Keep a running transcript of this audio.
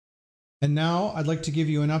And now I'd like to give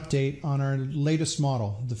you an update on our latest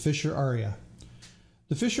model, the Fisher Aria.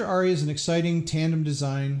 The Fisher Aria is an exciting tandem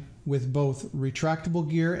design with both retractable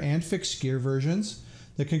gear and fixed gear versions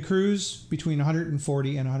that can cruise between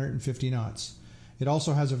 140 and 150 knots. It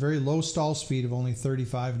also has a very low stall speed of only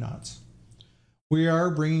 35 knots. We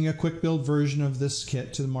are bringing a quick build version of this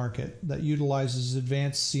kit to the market that utilizes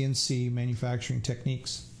advanced CNC manufacturing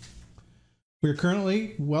techniques. We are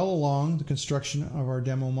currently well along the construction of our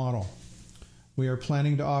demo model. We are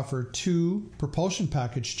planning to offer 2 propulsion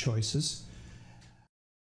package choices.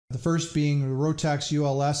 The first being the Rotax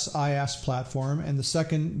ULS IAS platform, and the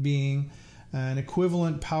second being an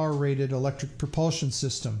equivalent power-rated electric propulsion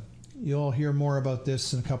system. You'll hear more about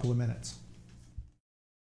this in a couple of minutes.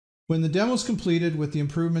 When the demo is completed with the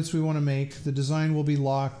improvements we want to make, the design will be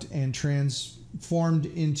locked and transformed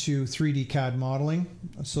into 3D CAD modeling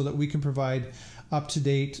so that we can provide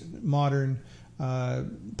up-to-date modern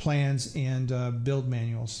plans and build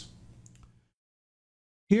manuals.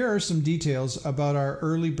 Here are some details about our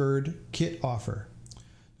early bird kit offer.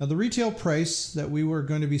 Now, the retail price that we were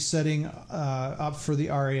going to be setting up for the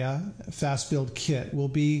Aria fast build kit will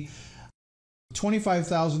be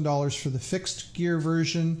 $25,000 for the fixed gear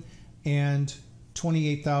version and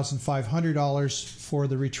 $28,500 for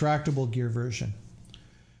the retractable gear version.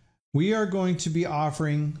 We are going to be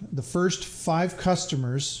offering the first 5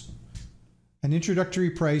 customers an introductory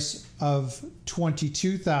price of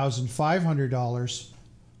 $22,500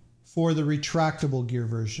 for the retractable gear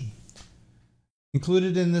version.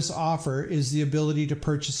 Included in this offer is the ability to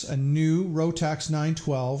purchase a new Rotax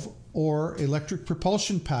 912 or electric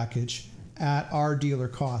propulsion package at our dealer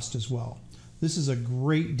cost as well. This is a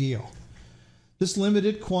great deal. This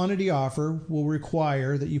limited quantity offer will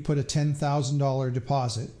require that you put a $10,000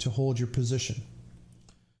 deposit to hold your position.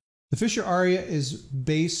 The Fisher Aria is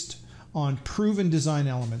based on proven design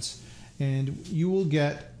elements, and you will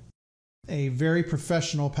get a very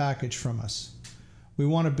professional package from us. We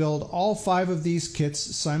want to build all 5 of these kits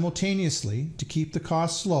simultaneously to keep the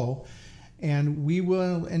costs low, and we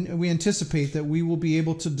anticipate that we will be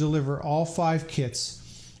able to deliver all 5 kits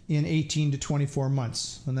in 18 to 24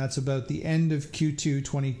 months, and that's about the end of Q2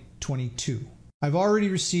 2022. I've already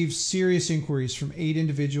received serious inquiries from 8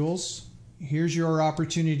 individuals. Here's your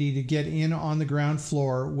opportunity to get in on the ground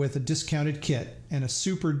floor with a discounted kit and a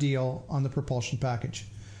super deal on the propulsion package.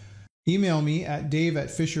 Email me at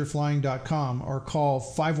dave@fisherflying.com or call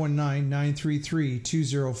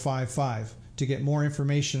 519-933-2055 to get more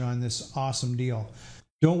information on this awesome deal.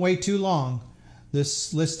 Don't wait too long.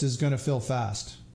 This list is going to fill fast.